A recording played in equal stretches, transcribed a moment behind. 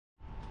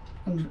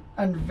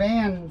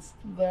advanced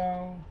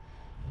though.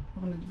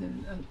 I'm gonna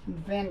do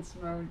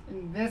advanced mode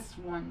in this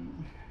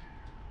one.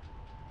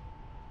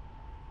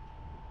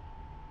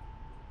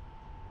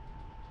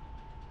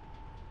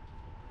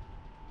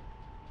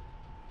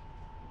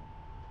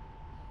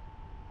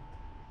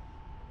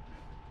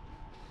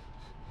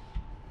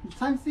 It's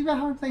time to see about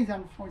how it plays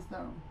on force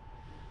though.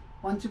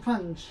 1-2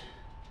 punch.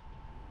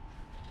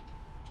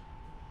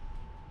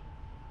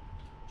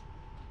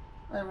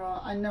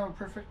 Well, I know a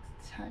perfect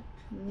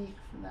technique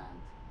for that.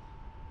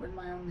 With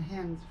my own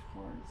hands, of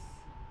course.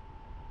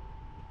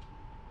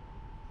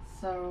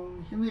 So,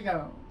 here we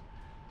go.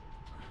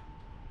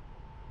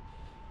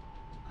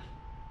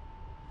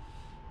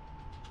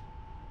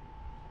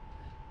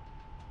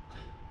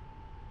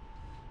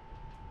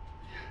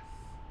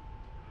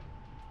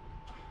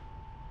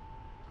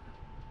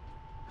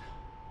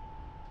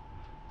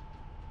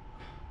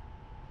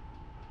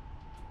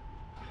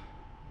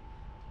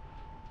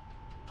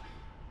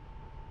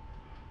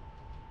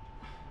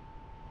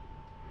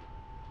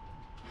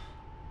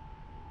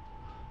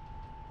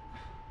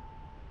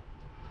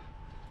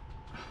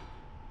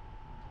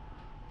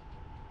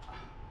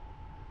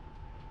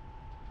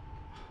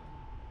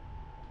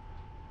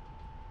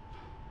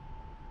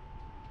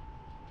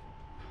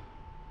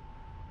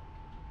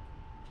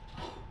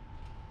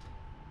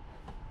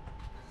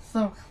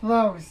 So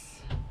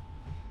close.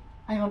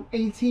 I got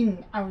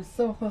 18. I was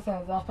so close. I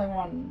was off by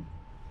 1.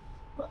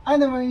 But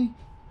either way,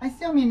 I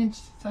still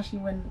managed to actually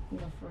win in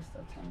the first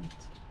attempt.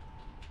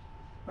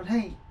 But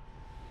hey,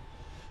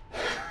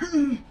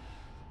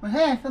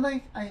 I feel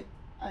like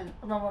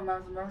about what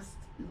matters the most.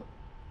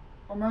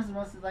 What matters the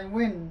most is I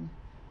win.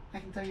 I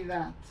can tell you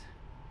that.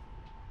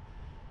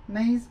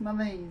 Maze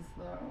malaise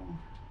though.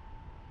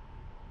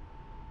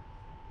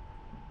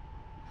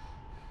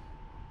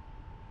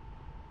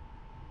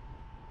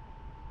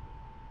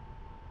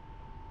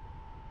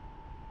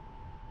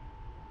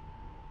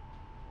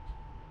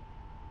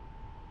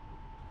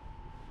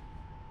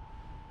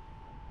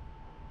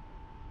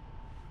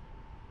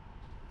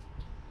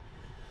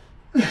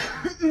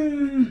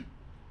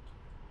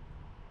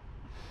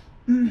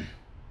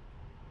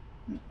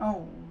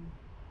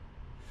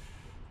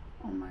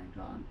 Oh my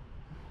god.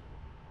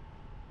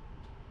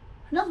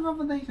 Another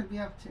level they could be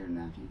up to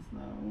nappies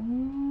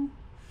though.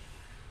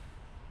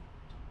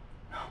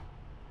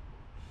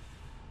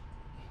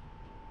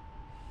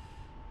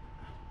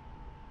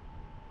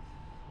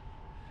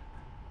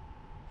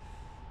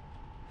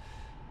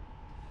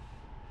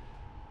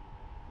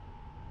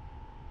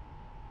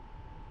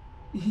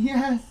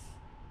 Yes.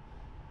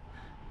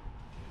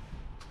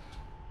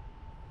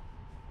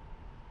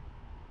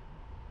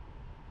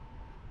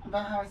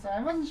 About how I said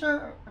I wasn't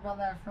sure about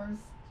that at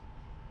first,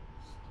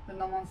 but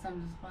no one said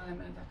just why I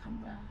made that come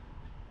back.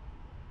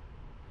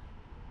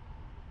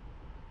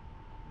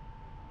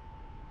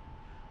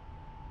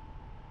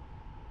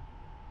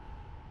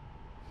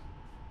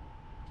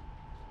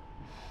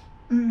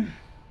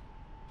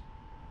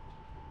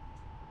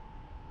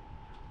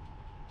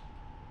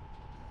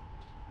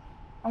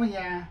 Oh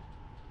yeah.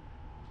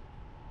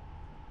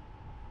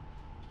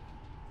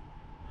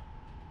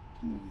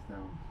 So,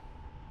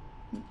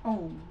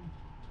 oh.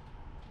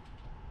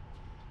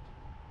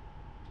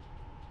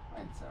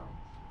 Right, so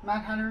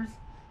Mad Hatters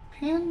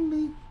can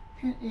be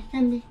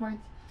quite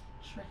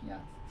tricky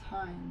at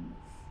times,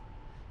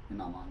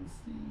 in all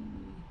honesty.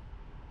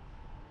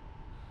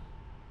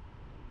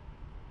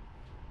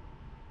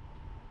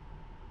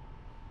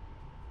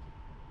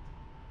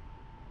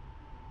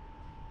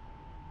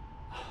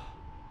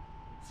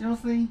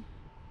 Seriously?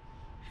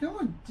 Who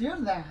would do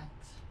that?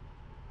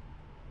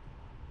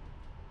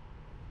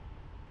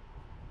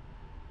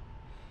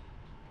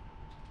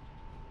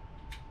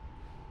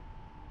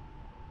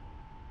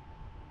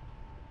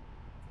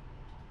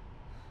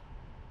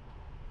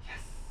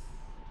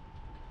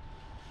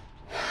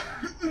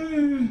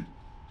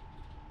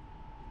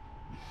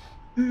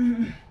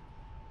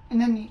 And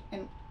then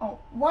oh,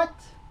 what?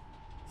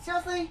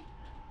 Seriously?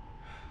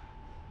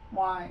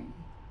 Why?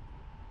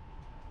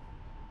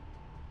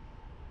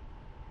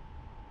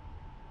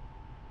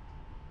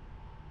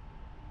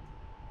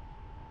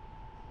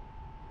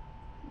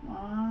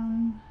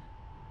 One.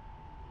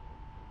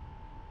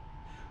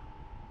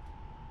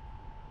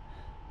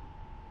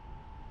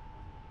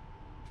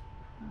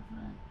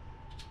 Perfect.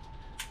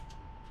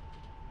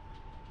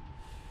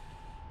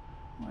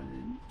 What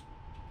did?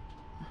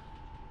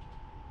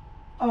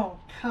 Oh,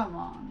 come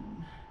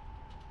on.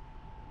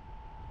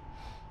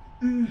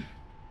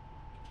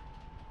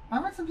 Why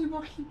would some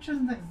people keep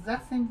choosing the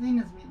exact same thing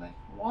as me? Like,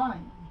 why?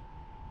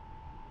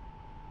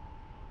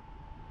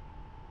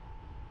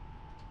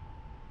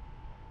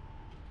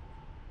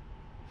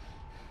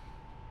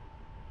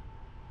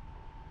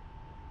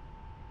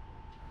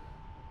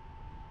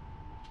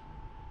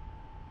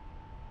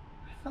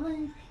 I feel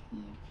like...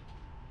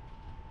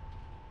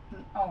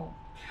 Oh,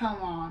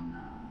 come on.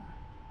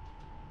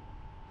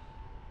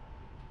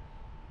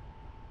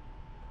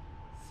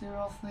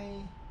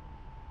 Seriously?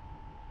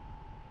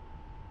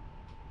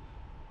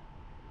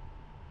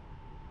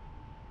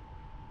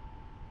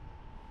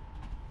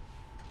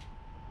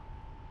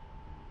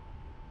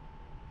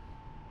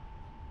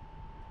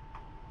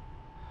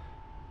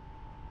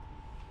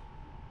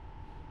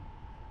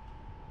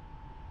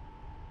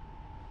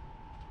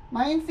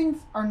 My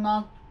instincts are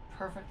not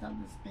perfect at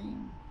this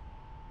game.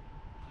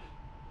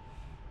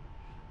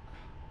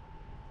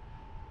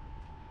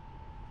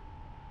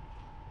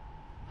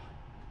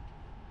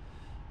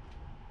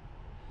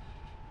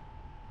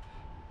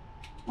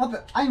 What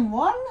the? I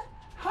won?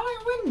 How did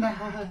I win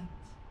that?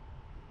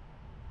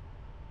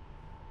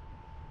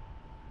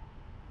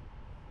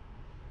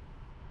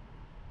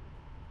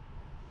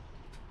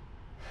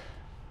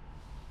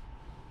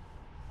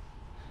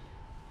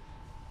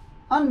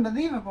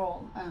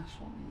 Unbelievable,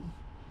 actually.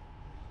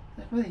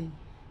 Like, really.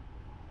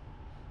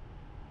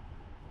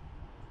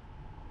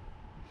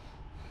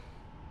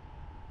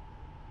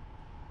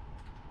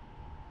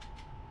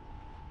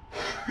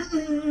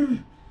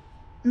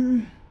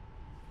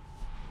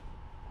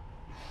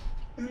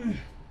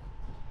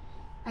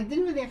 I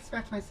didn't really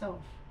expect myself.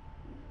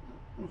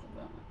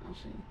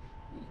 Actually,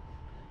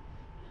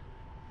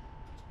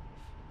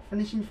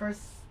 finishing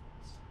first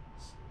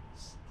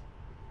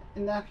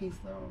in that piece,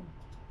 though.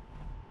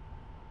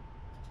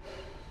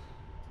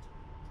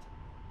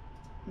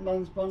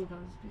 Bones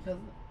bonkers, because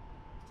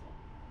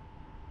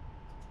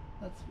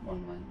that's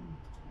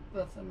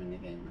that's a mini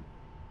game.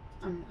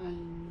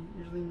 I'm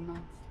usually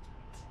not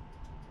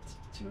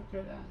too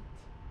good at.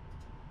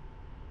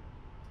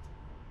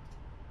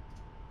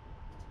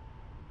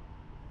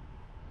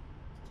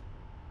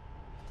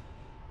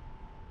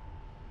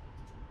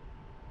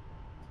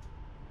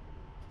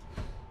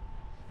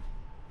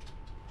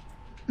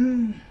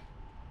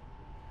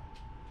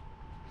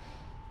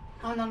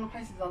 On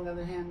prices, on the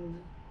other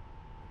hand,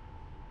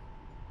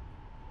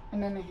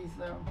 in any case,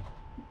 though,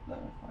 that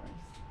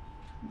requires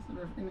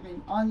sort of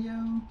in-game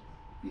audio,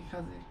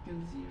 because it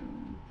gives you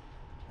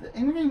the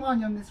in-game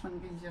audio on this one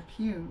gives you a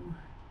cue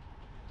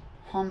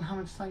on how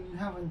much time you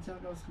have until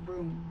it goes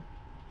kaboom.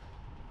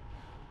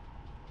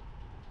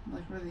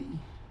 Like, really.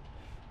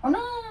 Oh,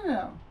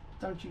 no!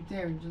 Don't you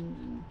dare,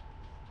 Jin.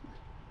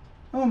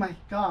 Oh my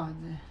god.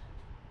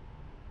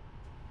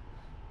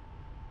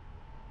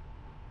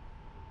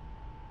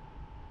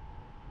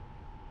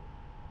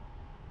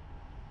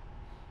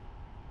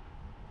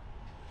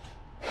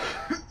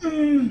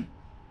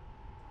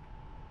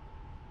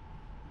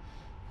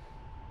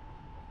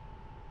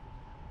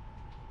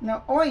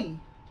 No, oi!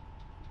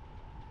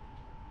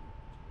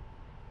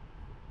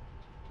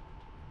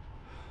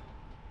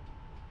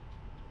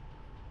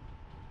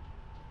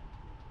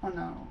 Oh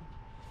no.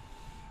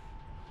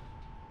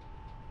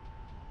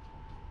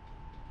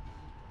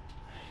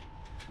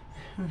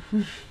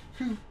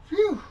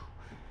 Phew.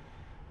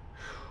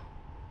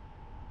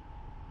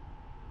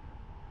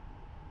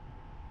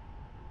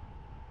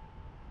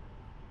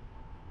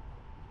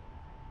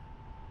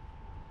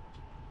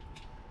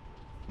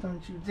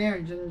 Don't you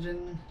dare,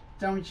 Jin.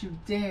 Don't you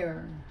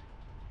dare.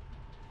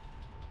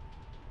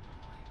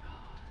 Oh my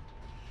god.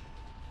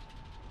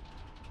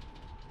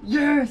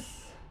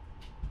 Yes!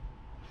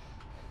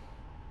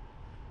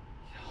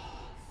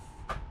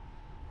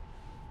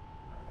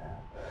 Yes.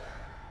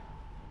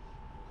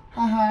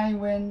 Haha, I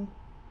win.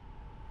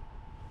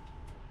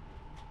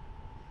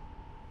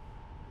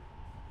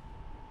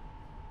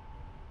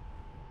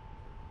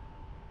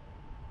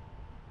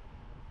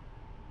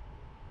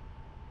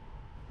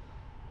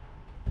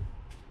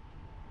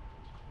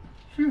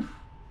 Phew.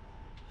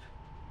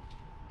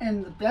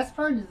 And the best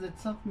part is it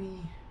took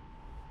me.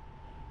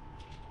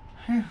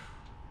 Phew.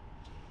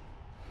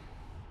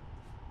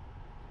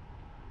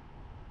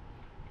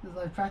 Because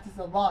I practiced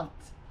a lot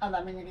at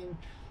that minigame.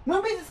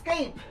 Movies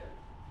Escape!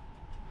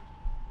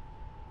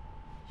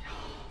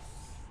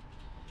 Yes!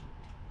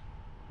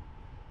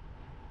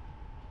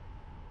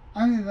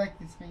 I really like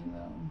this game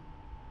though.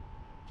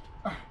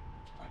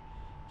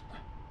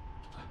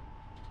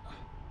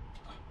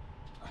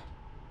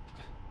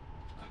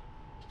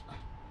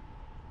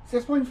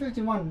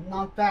 6.51,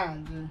 not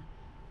bad.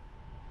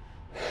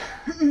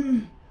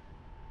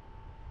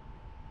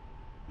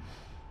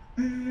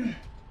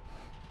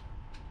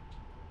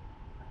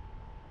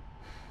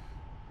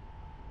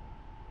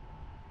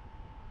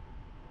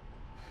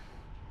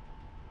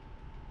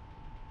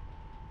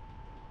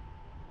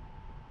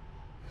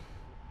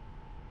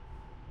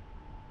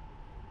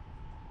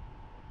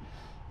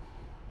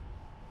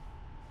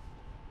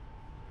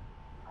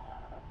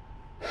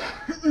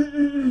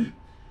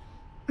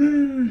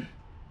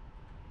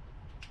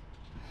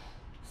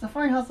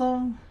 Safari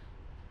Hustle.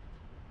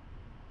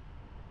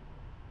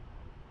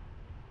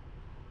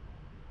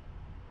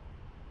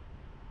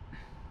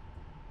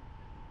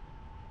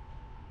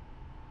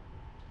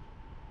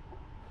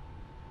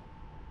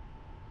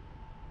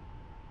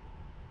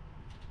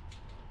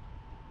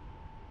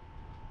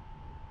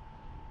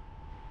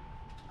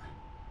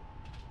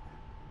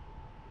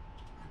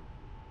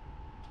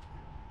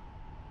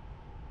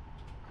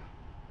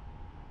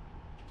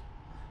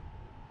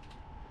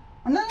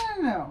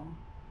 Oh, no.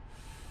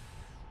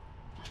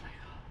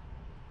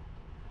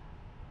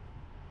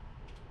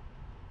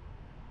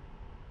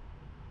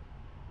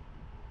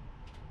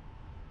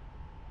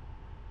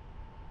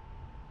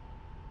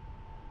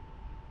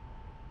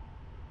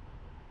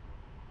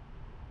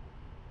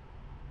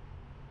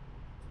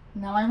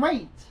 Now I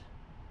wait.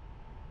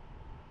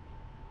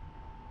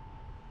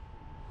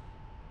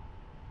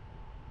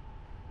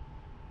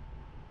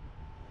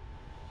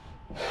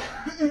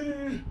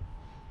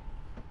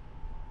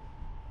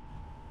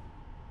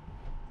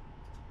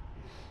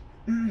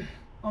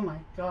 Oh my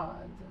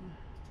God.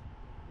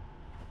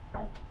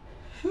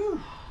 Whew.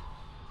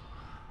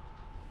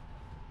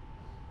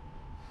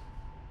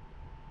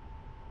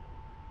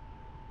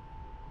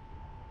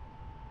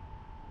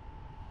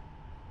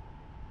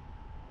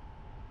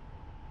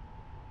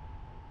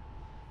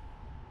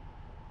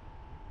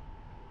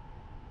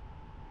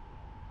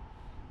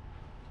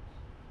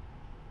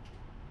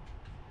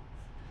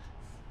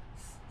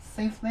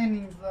 Safe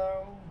landings,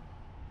 though.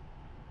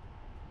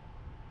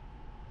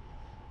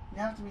 You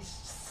have to be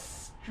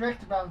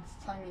strict about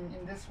timing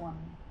in this one.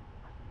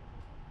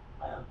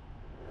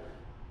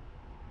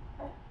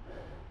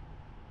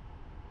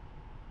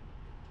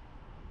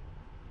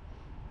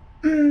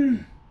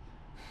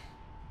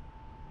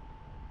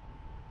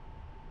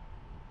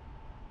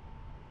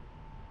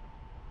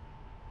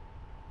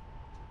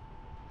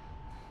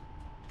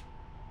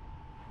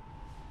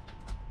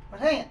 But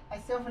hey, I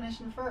still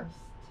finished in first.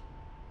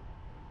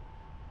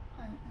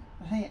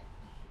 But hey,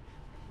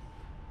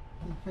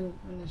 I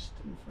finished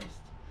in first.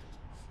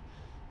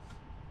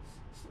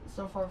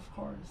 So far, of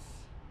course.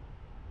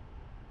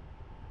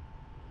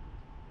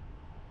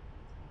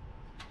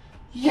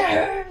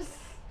 Yes!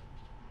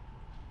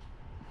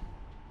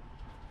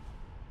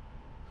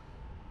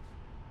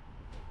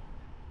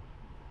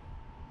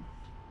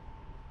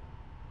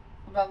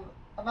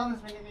 About this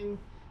beginning,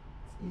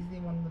 it's easily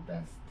one of the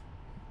best.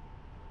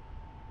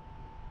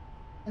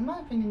 In my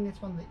opinion,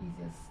 it's one of the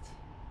easiest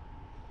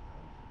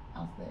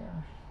out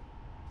there.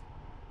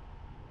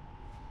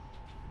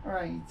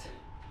 Alright.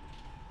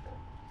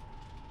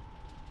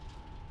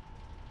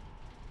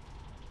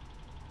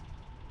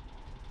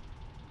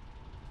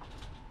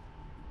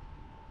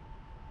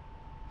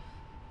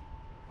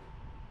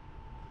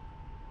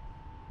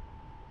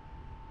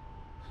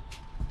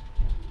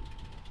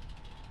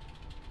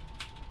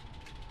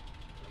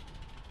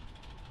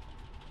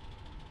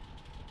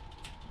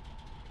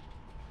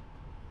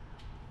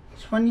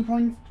 $20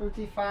 points,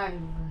 35.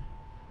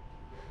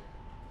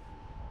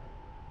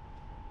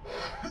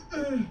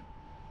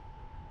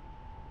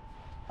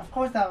 Of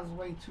course, that was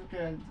way too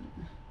good.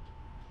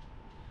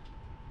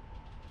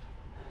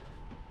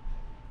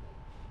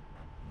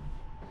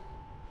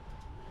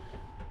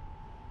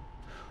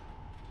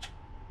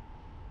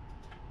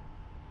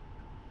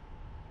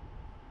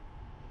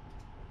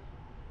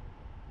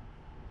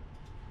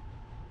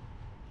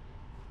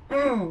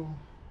 Oh.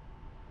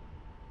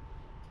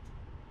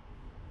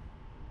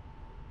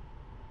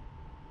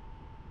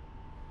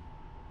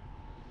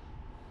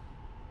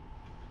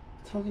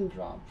 Token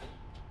drop.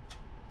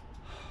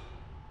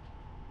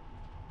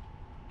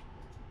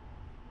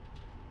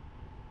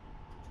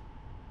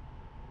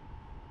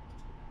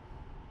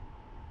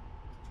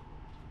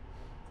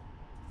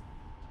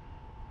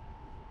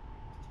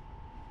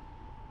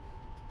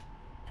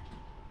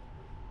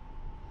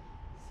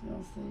 So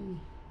I'll see.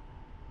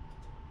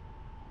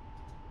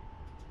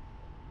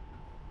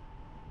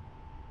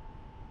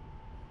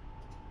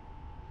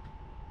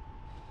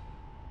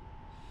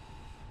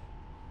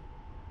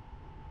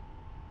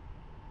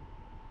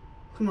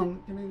 Come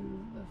on, give me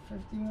the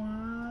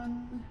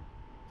 51.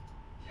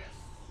 Yes.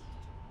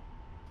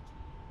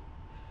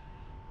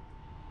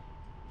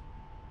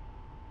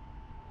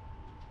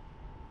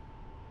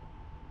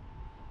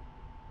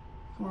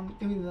 Come on,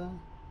 give me the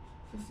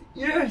 50.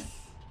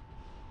 Yes!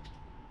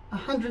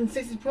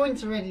 160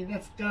 points already,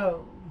 let's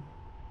go.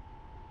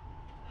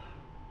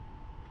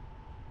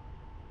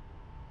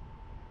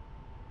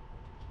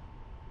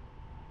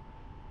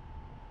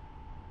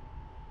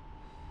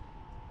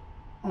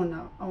 Oh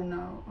no, oh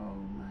no, oh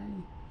my.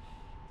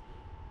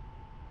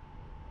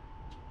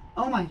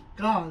 Oh my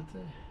God.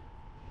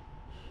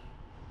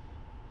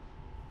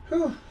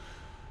 Whew.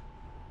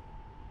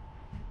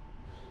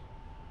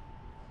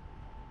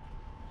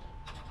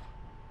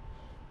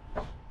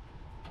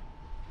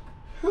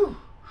 Whew.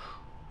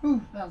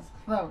 Whew, that was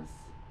close.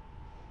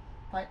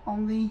 By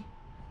only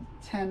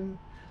 10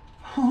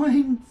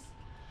 points.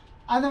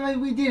 Either way,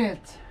 we did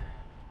it.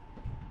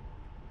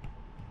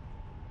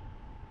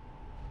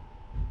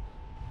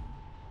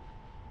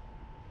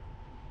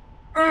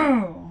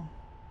 Oh.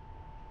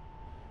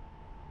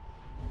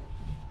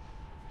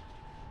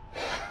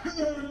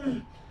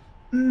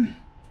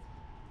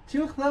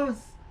 Too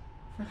close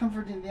for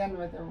comfort in the end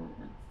right there.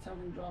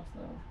 Token drops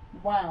though.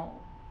 Wow.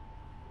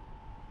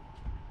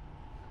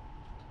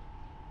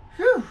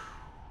 Whew.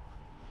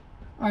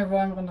 Alright,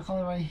 well, I'm going to call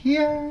it right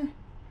here.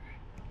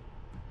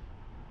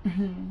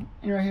 And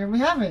right here we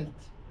have it.